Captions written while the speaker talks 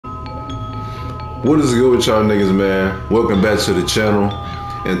What is good with y'all niggas, man? Welcome back to the channel.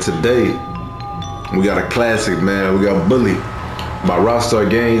 And today, we got a classic, man. We got Bully by Rockstar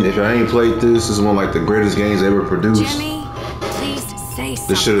Games. If y'all ain't played this is one of like the greatest games ever produced. Jimmy, please say something.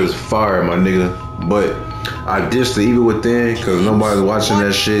 This shit is fire, my nigga. But I ditched the Evil Within because nobody's watching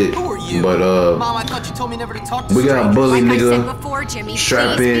that shit. But Mom, I thought you told me never to talk to we got Bully, like nigga. I said before, Jimmy,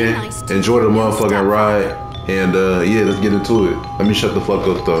 strap in, nice enjoy the motherfucking ride, and yeah, let's get into it. Let me shut the fuck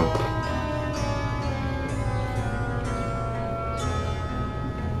up though.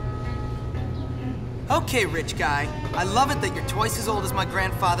 Okay, rich guy. I love it that you're twice as old as my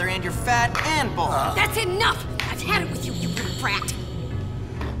grandfather and you're fat and bald. That's enough! I've had it with you, you little brat.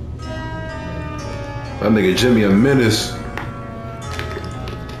 That nigga Jimmy a menace.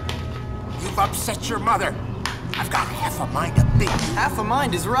 You've upset your mother. I've got half a mind to beat you. Half a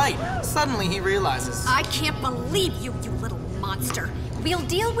mind is right. Suddenly he realizes. I can't believe you, you little monster. We'll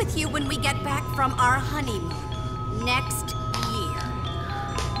deal with you when we get back from our honeymoon. Next year.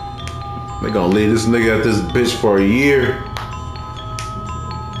 They gonna leave this nigga at this bitch for a year.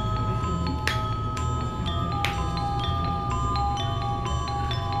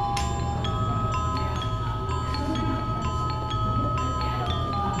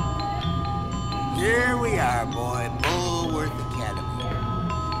 Here we are, boy. Bullworth Academy.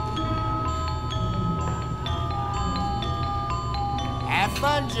 Have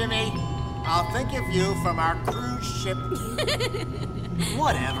fun, Jimmy. I'll think of you from our cruise ship.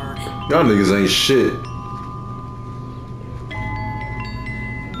 Whatever. Y'all niggas ain't shit.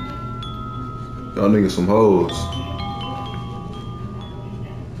 Y'all niggas some hoes.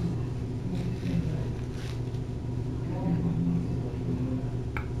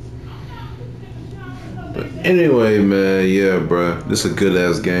 But anyway, man, yeah, bruh. This is a good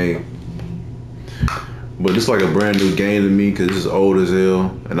ass game. But it's like a brand new game to me because this is old as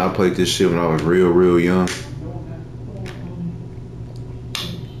hell. And I played this shit when I was real young.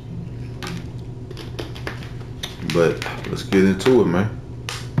 But let's get into it, man.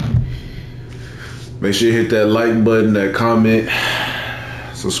 Make sure you hit that like button, that comment,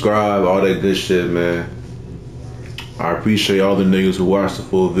 subscribe, all that good shit, man. I appreciate all the niggas who watched the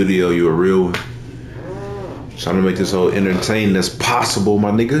full video. You a real one. Trying to make this whole entertaining as possible,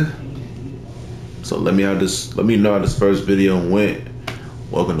 my nigga. So let me know how this first video went.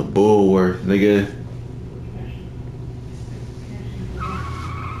 Welcome to Bullworth, nigga.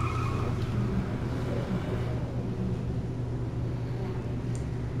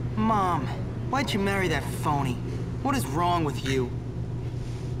 Mom, why'd you marry that phony? What is wrong with you?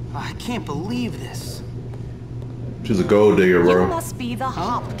 I can't believe this. She's a gold digger, bro. You must be the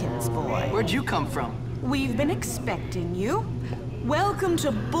Hopkins boy. Where'd you come from? We've been expecting you. Welcome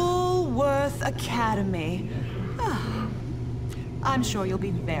to Bullworth Academy. Ah, I'm sure you'll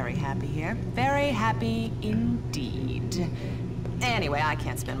be very happy here. Very happy indeed. Anyway, I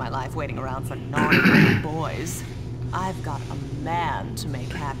can't spend my life waiting around for naughty little boys. I've got a man to make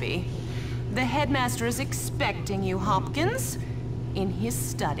happy. The headmaster is expecting you, Hopkins, in his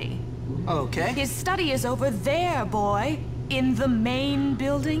study. Okay. His study is over there, boy, in the main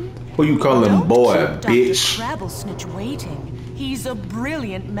building. Who you calling Don't boy, keep bitch? Dr. Crabblesnitch waiting. He's a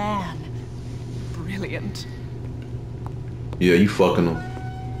brilliant man. Brilliant. Yeah, you fucking him.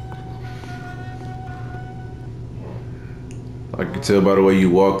 I can tell by the way you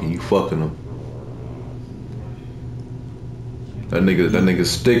walking, you fucking him. That nigga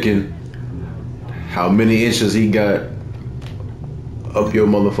sticking. How many inches he got up your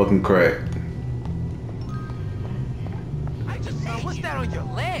motherfucking crack? I just saw what's that on your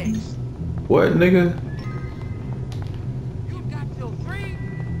legs? What, nigga? You got till 3?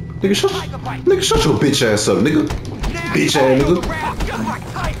 Nigga, shut your bitch ass up, nigga. Bitch ass nigga.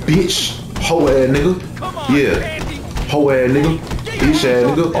 Bitch. Hoe ass nigga. Yeah. Hoe ass nigga. Bitch ass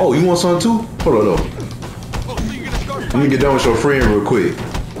nigga. Oh, you want something too? Hold on though. Let me get down with your friend real quick.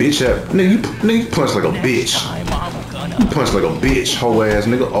 Bitch ass nigga, you punch like a bitch. You punch like a bitch, hoe ass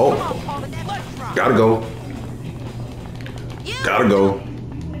nigga. Oh. Gotta go. Gotta go.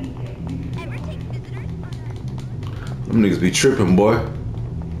 Them niggas be tripping, boy.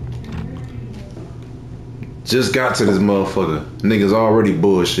 Just got to this motherfucker. Niggas already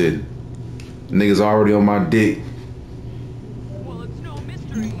bullshitting. Niggas already on my dick. Well, it's no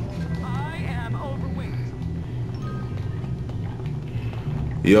mystery. I am overweight.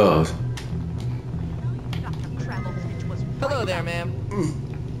 Yeah. Hello there, ma'am.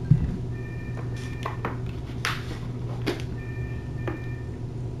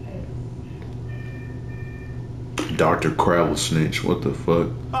 Dr. Crabblesnitch, what the fuck?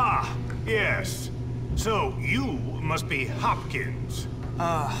 Ah, yes. So you must be Hopkins.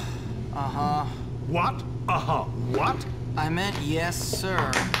 Uh-huh. What? What? I meant yes,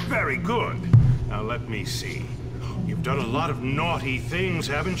 sir. Very good. Now let me see. You've done a lot of naughty things,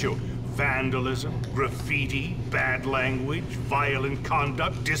 haven't you? Vandalism, graffiti, bad language, violent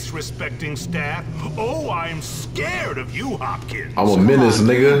conduct, disrespecting staff. Oh, I'm scared of you, Hopkins. I'm a menace,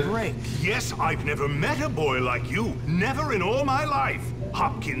 nigga. Break. Yes, I've never met a boy like you. Never in all my life.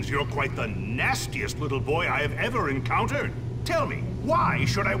 Hopkins, you're quite the nastiest little boy I have ever encountered. Tell me, why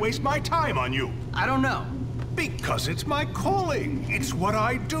should I waste my time on you? I don't know. Because it's my calling. It's what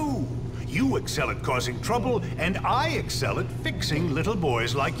I do. You excel at causing trouble, and I excel at fixing little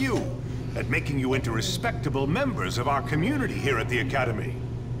boys like you. At making you into respectable members of our community here at the Academy.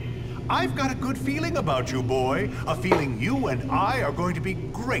 I've got a good feeling about you, boy. A feeling you and I are going to be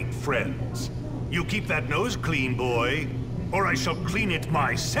great friends. You keep that nose clean, boy, or I shall clean it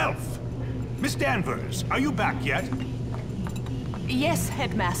myself. Miss Danvers, are you back yet? Yes,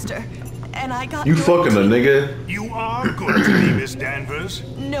 Headmaster. And I got You fucking a nigga. You are good to me, Miss Danvers.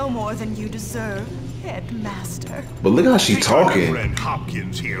 no more than you deserve, Headmaster. But look how she Take our talking. friend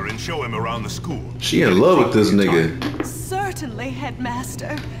Hopkins here and show him around the school. She in love with this nigga. Certainly,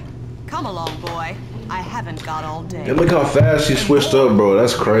 Headmaster. Come along, boy. I haven't got all day. And look how fast she switched up, bro.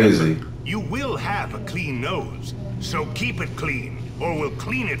 That's crazy. You will have a clean nose, so keep it clean, or we'll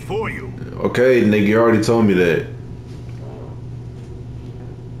clean it for you. Okay, nigga, you already told me that.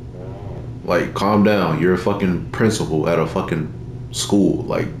 Like, calm down. You're a fucking principal at a fucking school.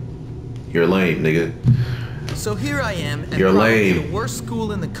 Like, you're lame, nigga. So here I am at You're probably lame. the worst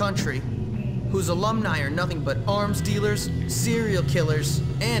school in the country, whose alumni are nothing but arms dealers, serial killers,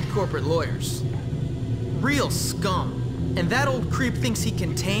 and corporate lawyers. Real scum. And that old creep thinks he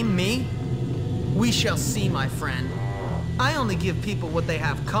can tame me? We shall see, my friend. I only give people what they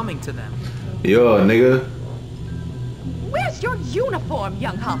have coming to them. Yo, nigga. Where's your uniform,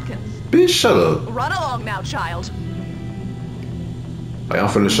 young Hopkins? Bitch, shut up. Run along now, child. Like, I'm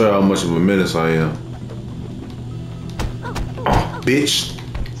finna show you how much of a menace I am. Oh, bitch.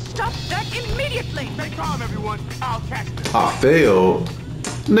 Stop that immediately! Stay calm, everyone. I'll catch this. I failed.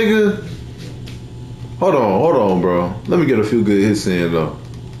 Nigga. Hold on, bro. Let me get a few good hits in, though.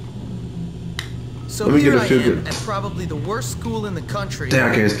 So Let me here get a I few am good- at probably the worst school in the country.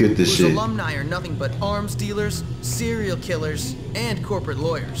 Damn, I can't skip this whose shit. alumni are nothing but arms dealers, serial killers, and corporate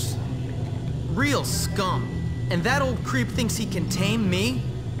lawyers. Real scum. And that old creep thinks he can tame me?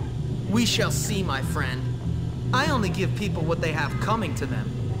 We shall see, my friend. I only give people what they have coming to them.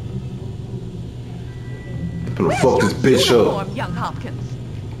 I'm gonna Where's fuck your this bitch uniform, up. young Hopkins?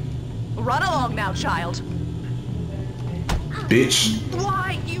 Run along now, child. Bitch.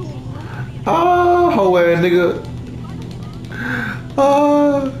 Why, you... Ah, hoe ass nigga.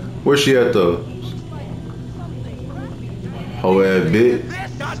 Ah. Where's she at, though? Hoe ass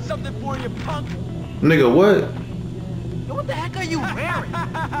bitch. Got something for you, punk. Nigga, what? What the heck are you wearing?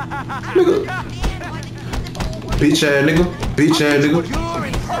 Nigga. Bitch ass nigga. Bitch ass nigga. You're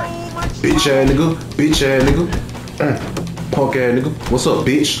in so much Bitch ass nigga. Bitch ass nigga. Punk ass nigga. What's up,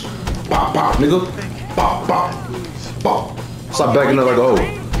 bitch? Pop, pop, nigga. Pop, pop. Pop. Stop backing up like a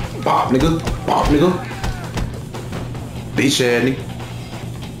hoe. Pop, nigga. Pop, nigga. Bitch ass nigga.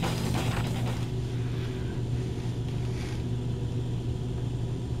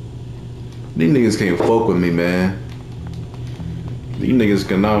 These niggas can't fuck with me, man. These niggas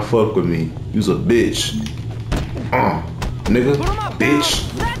cannot fuck with me. You's a bitch. Nigga. Bitch.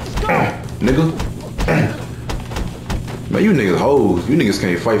 Nigga. Man, you niggas hoes. You niggas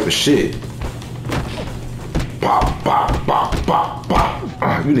can't fight for shit. Pop, pop, pop, pop,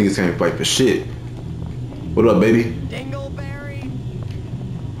 pop. You niggas can't fight for shit. What up, baby? Dingleberry.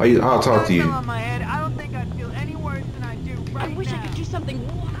 I'll talk to you. On my head. I don't think I'd feel any worse than I do right I wish I could do something...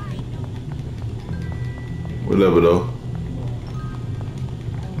 Whatever, though.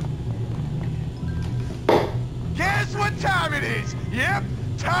 Guess what time it is? Yep,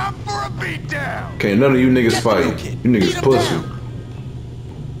 time for a beatdown. Can't none of you niggas fight. You niggas pussy.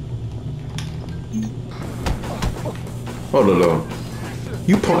 Hold on, though.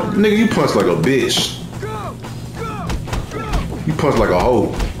 You punch, nigga, you punch like a bitch. You punch like a hoe.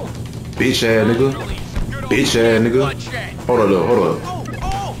 Bitch ass nigga. Bitch ass nigga. Hold on, though, hold on.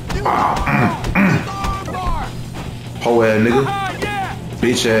 Hoe ass nigga.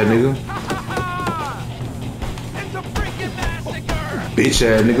 Bitch ass nigga. Bitch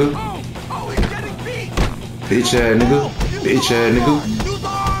ass nigga. Bitch ass nigga. Bitch ass nigga.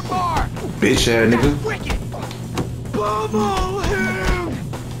 Bitch ass nigga. Pummel him!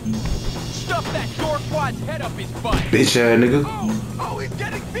 Stuff that dorkwad's head up his butt. Bitch ass nigga. Oh, he's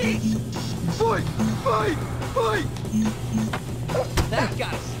getting beat! Fight! Fight! Fight! That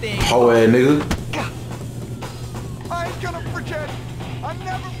gotta sting. Hoe ass nigga. gonna forget. I'll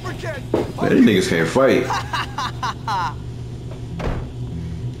never forget. Man, these niggas can't fight.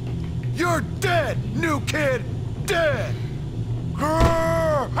 You're dead, new kid. Dead.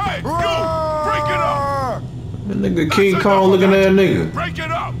 Hey, you! Break it up! That nigga King Kong looking at that nigga. Break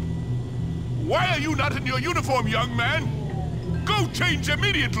it up! Why are you not in your uniform, young man? Go change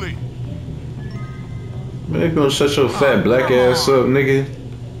immediately! Man, they gonna shut your fat black ass up, nigga.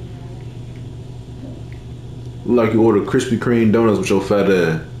 Look like you ordered Krispy Kreme donuts with your fat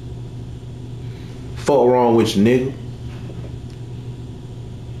ass. Fuck wrong with you, nigga?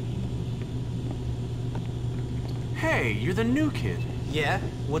 Hey, you're the new kid. Yeah?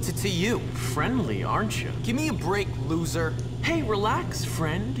 What's it to you? Friendly, aren't you? Give me a break, loser. Hey, relax,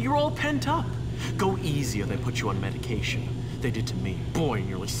 friend. You're all pent up. Go easy or they put you on medication. They did to me. Boy,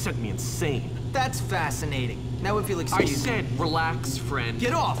 nearly sent me insane. That's fascinating. Now if you'll I excuse me. said relax, friend.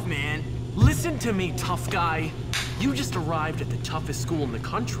 Get off, man. Listen to me, tough guy. You just arrived at the toughest school in the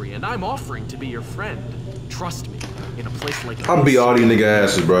country, and I'm offering to be your friend. Trust me, in a place like this... I'll be all these nigga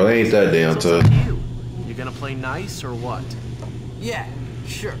asses, bro. They ain't that damn So it's tough. up to you. You gonna play nice or what? Yeah,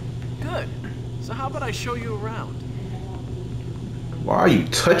 sure. Good. So how about I show you around? Why are you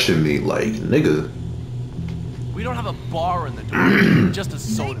touching me like, nigga? We don't have a bar in the door, just a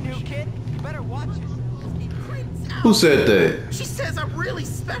soda New machine. kid, you better watch yourself. Who said that? She says I'm really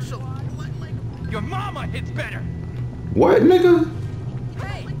special. Your mama hits better. What, nigga?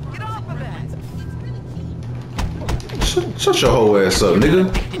 Hey, get off of that. Shut your whole ass up,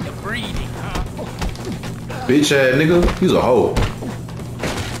 nigga. Into breathing, huh? Bitch ass nigga. He's a hoe.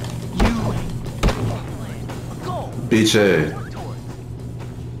 Bitch ass.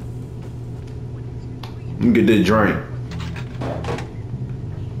 Let me get that drink.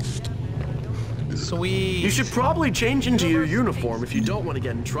 Sweet. You should probably change into your uniform if you don't want to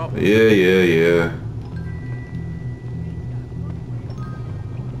get in trouble. Yeah.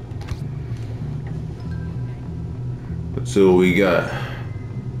 Let's see what we got.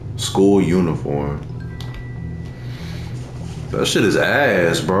 School uniform. That shit is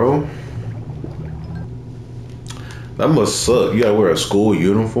ass, bro. That must suck. You gotta wear a school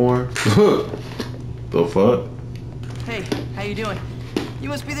uniform? The fuck? Hey, how you doing? You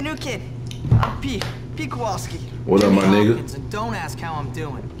must be the new kid. P. Kowalski. What up, my nigga? Hopkins, and don't ask how I'm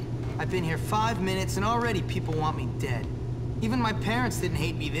doing. I've been here 5 minutes and already people want me dead. Even my parents didn't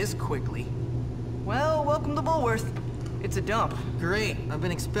hate me this quickly. Well, welcome to Bullworth. It's a dump. Great. I've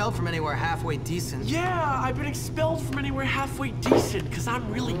been expelled from anywhere halfway decent. Yeah, I've been expelled from anywhere halfway decent because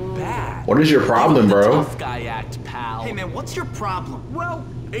I'm really bad. What is your problem, The bro? tough guy act, pal. Hey man, what's your problem? Well,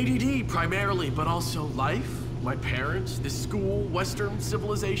 ADD primarily, but also life, my parents, this school, Western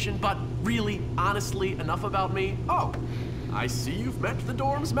civilization, but really, honestly, enough about me. Oh, I see you've met the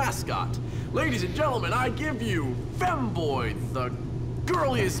dorm's mascot. Ladies and gentlemen, I give you Femboy, the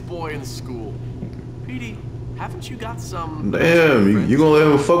girliest boy in school. Petey, haven't you got some... Damn, you gonna let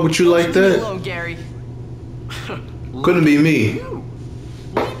him fuck with you like Leave me that? alone, Gary. Couldn't be me. You.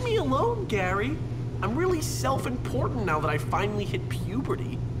 Leave me alone, Gary. I'm really self-important now that I finally hit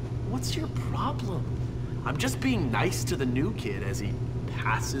puberty. What's your problem? I'm just being nice to the new kid as he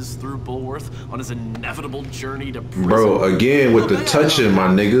passes through Bullworth on his inevitable journey to prison. Bro, again with the touching, my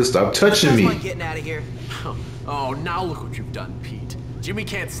nigga. Stop touching That's why me. I'm getting out of here. Oh, now look what you've done, Pete. Jimmy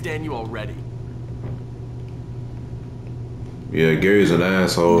can't stand you already. Yeah, Gary's an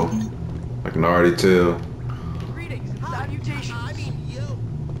asshole. I can already tell. Greetings and salutations. I mean, you.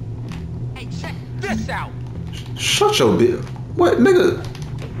 Hey, check this out. Shut your bitch. What, nigga?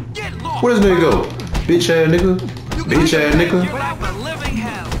 Get lost. Where this nigga go? Bitch ass nigga? Bitch ass nigga? Like the living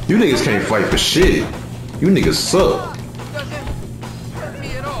hell. You niggas can't fight for shit. You niggas suck. Doesn't hurt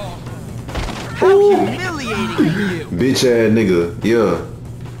me at all. Humiliating you. Bitch ass nigga. Yeah.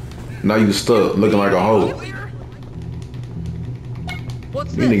 Now you stuck looking like a hoe.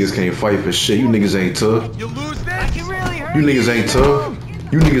 What's You niggas can't fight for shit. You niggas ain't tough. You lose this? You really hurt You niggas ain't tough.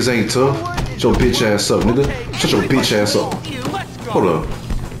 You niggas ain't tough. Shut your bitch ass up, nigga. Shut your bitch ass up. Let's go. Hold up.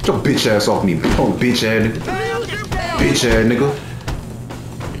 Get your bitch ass off me. Oh, bitch ass nigga. Bitch ass nigga.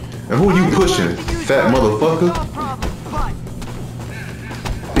 And who you pushing? Fat motherfucker?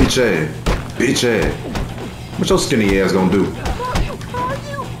 Bitch ass. Bitch ass. What your skinny ass gonna do?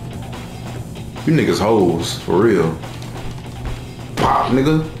 You niggas hoes. For real. Pop,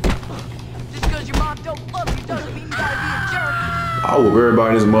 nigga. Just because your mom don't love you doesn't mean you gotta be a jerk. I whoop everybody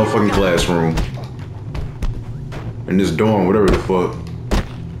in this motherfucking classroom. In this dorm, whatever the fuck.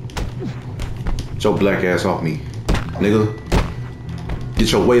 Get your black ass off me, nigga.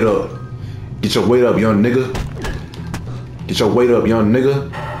 Get your weight up. Get your weight up, young nigga. Get your weight up, young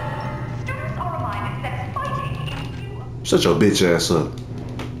nigga. Shut your bitch ass up.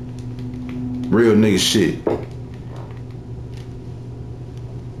 Real nigga shit.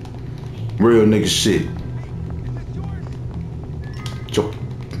 Real nigga shit.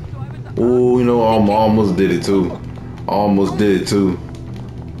 Oh, you know, I almost did it too. Almost did it too.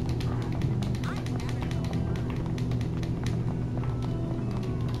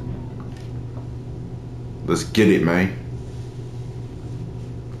 Let's get it, man.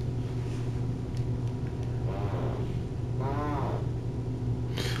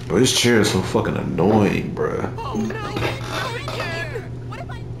 Bro, this chair is so fucking annoying, bruh. Oh, no,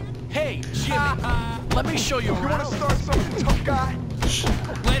 hey, Jimmy, let me show you around. You want to start something, tough guy?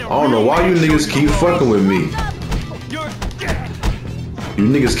 I don't know why you niggas keep fucking with me. You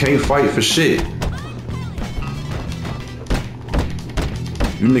niggas can't fight for shit.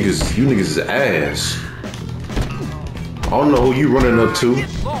 You niggas is ass. I don't know who you running up to.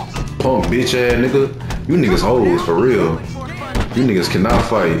 Punk bitch ass nigga. You niggas hoes for real. You niggas cannot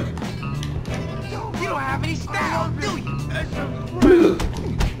fight. You don't have any style, do you?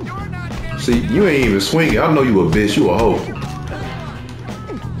 Nigga. See, you ain't even swinging. I know you a bitch. You a hoe.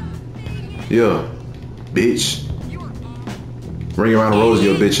 Yeah, bitch. Ring around the rosy,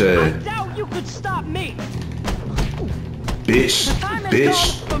 your bitch ass. I doubt you could stop me. Bitch,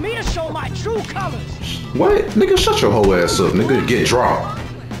 bitch. For me to show my true colors. What? Nigga, shut your whole ass up, nigga. Get dropped.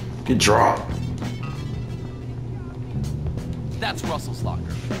 Get dropped. That's Russell's locker.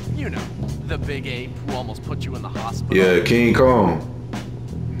 You know, the big ape who almost put you in the hospital. Yeah, King Kong.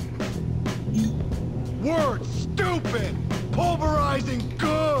 Word stupid. Pulverizing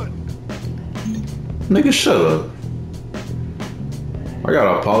good. Nigga, shut up. I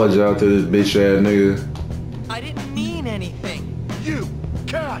gotta apologize to this bitch ass nigga. I didn't mean anything. You,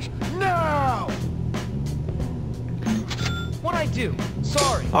 cash, now! What'd I do?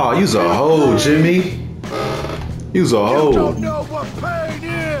 Sorry. Oh, you's a hoe, Jimmy. You's a You hoe. don't know what pain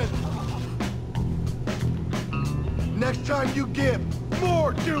is! Next time you give,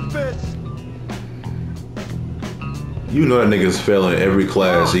 more doofus! You know that nigga's failing every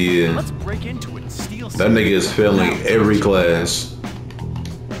class he in. Let's break into it and steal That something. nigga is failing every class.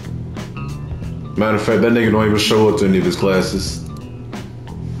 Matter of fact, that nigga don't even show up to any of his classes.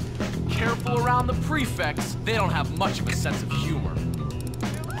 Careful around the prefects. They don't have much of a sense of humor.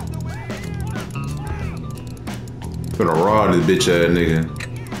 Gonna rob this bitch ass nigga.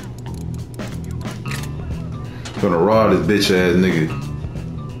 Gonna rob this bitch ass nigga.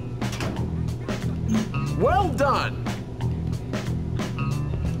 Well done.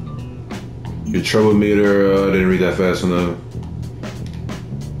 Your trouble meter, didn't read that fast enough.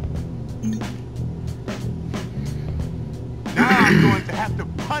 Now I'm going to have to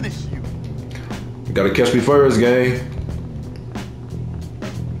punish you. You gotta catch me first, gang.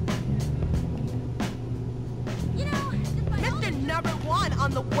 Mr. Number 1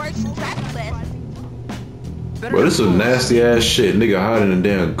 on the worst track list. Bro, this is nasty ass shit. Nigga hiding in a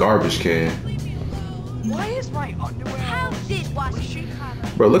damn garbage can. Why is my underwear? How did Washington?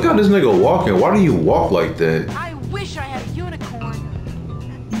 Bro, look how this nigga walking. Why do you walk like that? I wish I had a unicorn.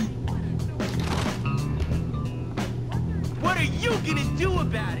 What are you gonna do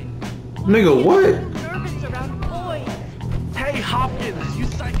about it? Nigga, what? Nervous around boys. Hey Hopkins, you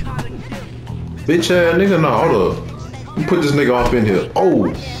psychotic kid. Bitch ass nigga, nah, hold up. You put this nigga off in here. Oh,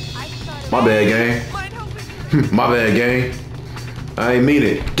 my bad, gang. My bad, gang. I ain't mean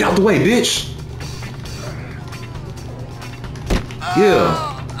it. Get out the way, bitch. Yeah,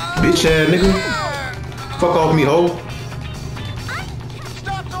 bitch ass nigga. Fuck off me, hoe.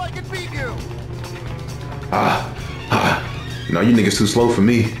 Stop so I can beat you! No, you niggas too slow for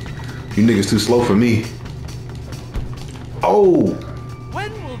me. You niggas too slow for me. Oh,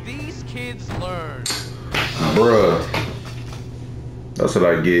 When will these kids learn? bruh. That's what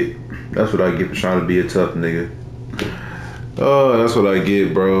I get. That's what I get for trying to be a tough nigga. Oh, that's what I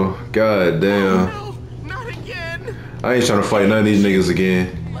get, bro. God damn. No, not again. I ain't trying to fight none of these niggas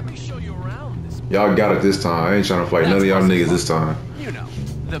again. Let me show you around this. Y'all got it this time. I ain't trying to fight none of y'all niggas this time. You know,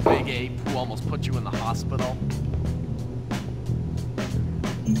 the big ape who almost put you in the hospital.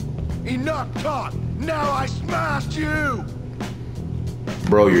 Enough talk! Now I smashed you!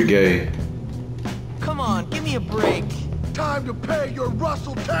 Bro, you're gay. Come on, give me a break. Time to pay your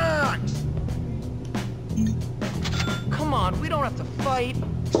Russell tax! Come on, we don't have to fight.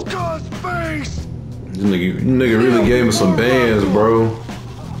 Scuzz face! This nigga really gave me some bands, bro.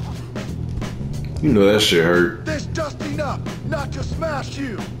 You know that shit hurt. This just enough not to smash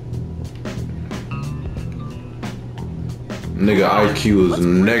you! Nigga IQ is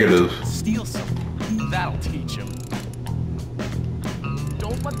negative. Steal something. That'll teach him.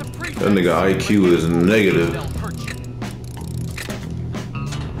 Don't let the prefects. That nigga IQ is negative. They'll hurt you.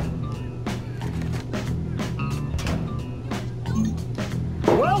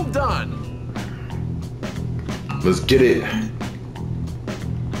 Let's get it.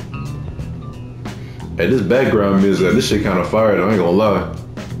 Hey, this background music, this shit kind of fire though, I ain't gonna lie.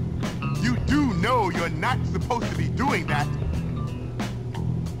 You do know you're not supposed to be doing that.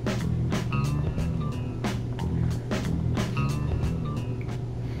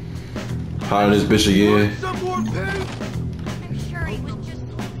 Hiding this bitch again. Some more pain? I'm sure he was just...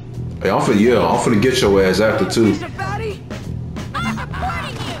 Hey, I'm finna get your ass after too. Fatty? I'm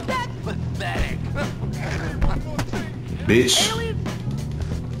supporting you! That's pathetic. Bitch.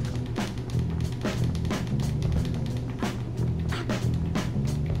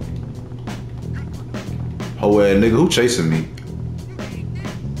 Ho ass nigga, who chasing me?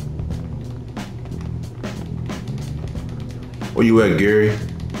 Where you at, Gary?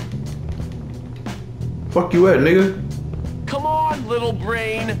 Fuck you at, nigga? Come on, little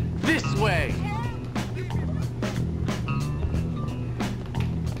brain. This way.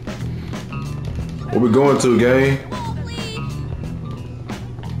 Where we going to, gang?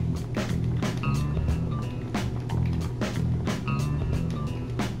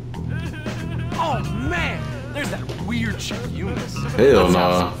 Oh man, there's that weird chick Eunice. Hell Let's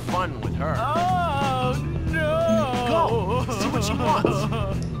have nah. some fun with her. Oh no! Go, see what she wants.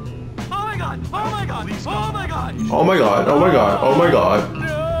 Oh my god! Oh my god! Oh my god! Oh my god, oh my god, oh my god. No!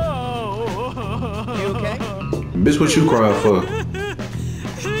 You okay? Bitch, what you crying for?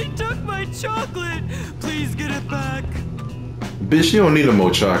 He took my chocolate! Please get it back! Bitch, you don't need no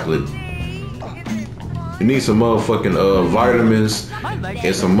more chocolate. You need some motherfucking vitamins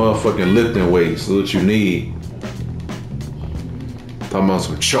and some motherfucking lifting weights. That's what you need. Talking about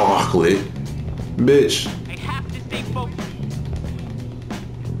some chocolate. Bitch. I have to stay focused.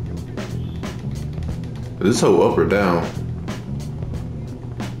 Is this hoe up or down?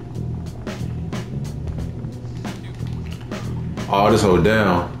 Oh, this hoe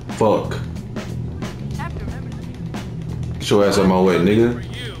down. Fuck. Get your ass out my way, nigga.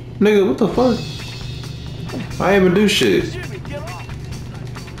 Nigga, what the fuck? I ain't even do shit.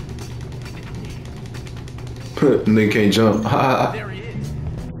 Nigga can't jump.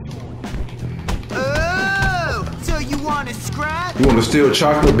 Oh, so you want to scrap? You wanna steal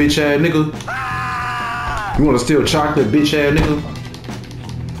chocolate, bitch ass nigga? You wanna steal chocolate, bitch ass nigga?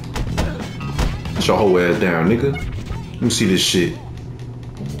 Get your whole ass down, nigga. Let me see this shit.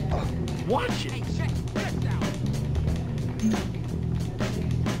 Watch it.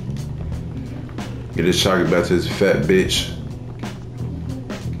 Get this chocolate back to this fat bitch.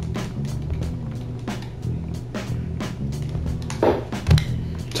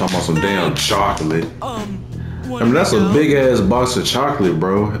 Talking about some damn chocolate. I mean, that's a big ass box of chocolate,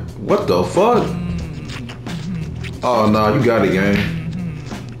 bro. What the fuck? Oh, nah, you got it, gang.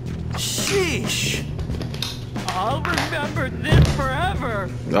 Sheesh. I'll remember this forever!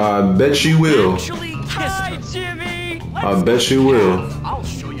 I bet you will. Actually kissed Hi, her. Jimmy! I bet you will. I'll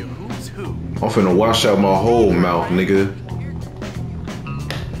show you who's who. I'm finna wash out my whole mouth, nigga.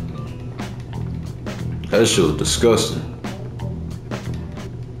 That shit was disgusting.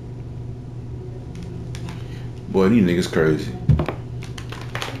 Boy, these niggas crazy.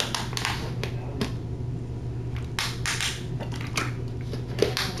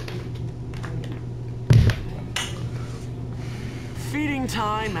 Feeding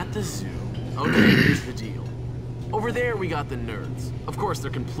time at the zoo. Okay, here's the deal. Over there, we got the nerds. Of course,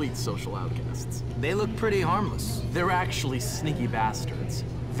 they're complete social outcasts. They look pretty harmless. They're actually sneaky bastards.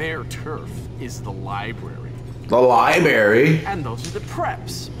 Their turf is the library. The library? And those are the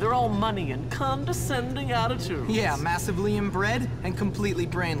preps. They're all money and condescending attitudes. Yeah, massively inbred and completely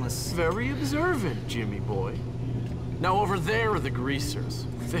brainless. Very observant, Jimmy boy. Now over there are the greasers.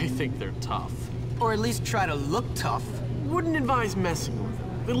 They think they're tough. Or at least try to look tough. Wouldn't advise messing with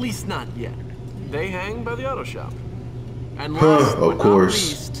them. At least not yet. They hang by the auto shop. And last of but not course.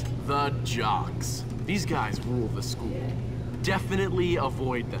 least, the jocks. These guys rule the school. Definitely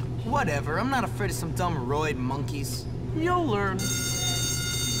avoid them. Whatever, I'm not afraid of some dumb roid monkeys. You'll learn.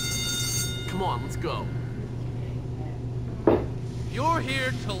 Come on, let's go. You're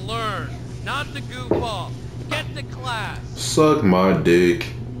here to learn, not to goof off. Get to class! Suck my dick.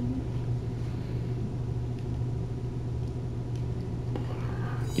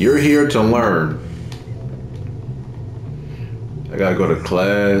 You're here to learn. I gotta go to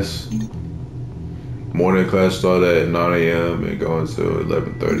class. Morning class start at 9 a.m. and go until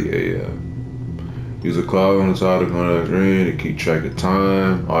 11:30 a.m. Use a clock on the side of the screen to keep track of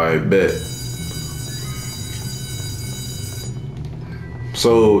time. Alright, bet.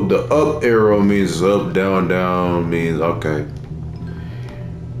 So the up arrow means up, down, down means okay.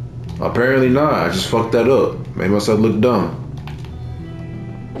 Apparently not. I just fucked that up. Made myself look dumb.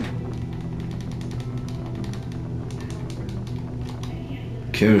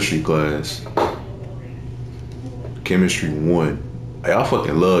 chemistry class. Chemistry 1. Hey, I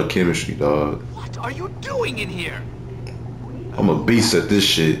fucking love chemistry, dog. What are you doing in here? I'm a beast at this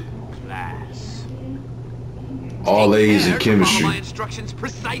shit. Class. All A's in Follow my chemistry. instructions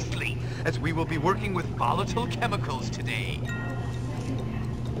precisely, as we will be working with volatile chemicals today.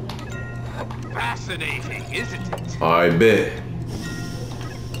 Fascinating, isn't it? I bet.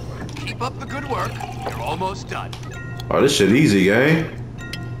 Keep up the good work. You're almost done. Oh, this shit easy, gang.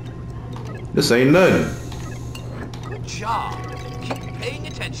 This ain't nothing. Good job. Keep paying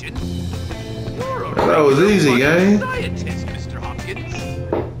attention. You're a That was easy, gang. scientist, Mr. Hopkins.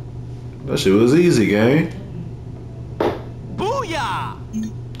 That shit was easy, gang. Booyah!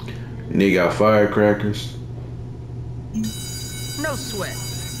 Nigga got firecrackers. No sweat.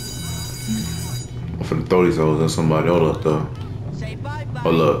 I'm finna throw these hoes at somebody. Hold up, though. Say bye-bye.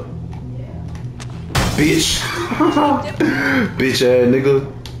 Hold up. Bitch. Bitch ass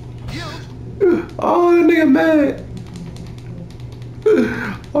nigga. Oh, that nigga mad.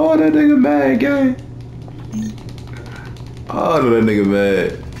 Oh, that nigga mad, gang. Oh, that nigga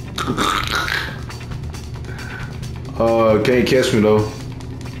mad. Oh, can't catch me, though.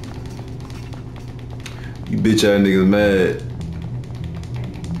 You bitch ass niggas mad.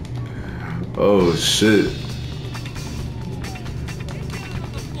 Oh, shit.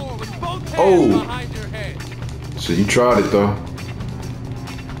 Oh. So you tried it, though.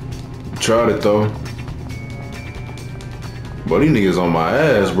 You tried it, though. But these niggas on my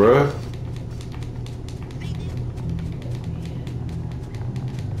ass, bruh.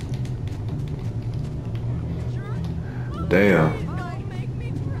 Damn.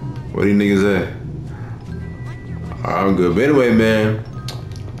 Where these niggas at? I'm good. But anyway, man,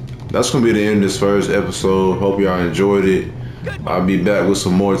 that's gonna be the end of this first episode. Hope y'all enjoyed it. I'll be back with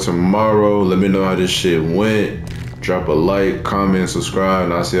some more tomorrow. Let me know how this shit went. Drop a like, comment, subscribe,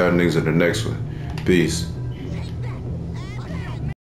 and I'll see y'all niggas in the next one. Peace.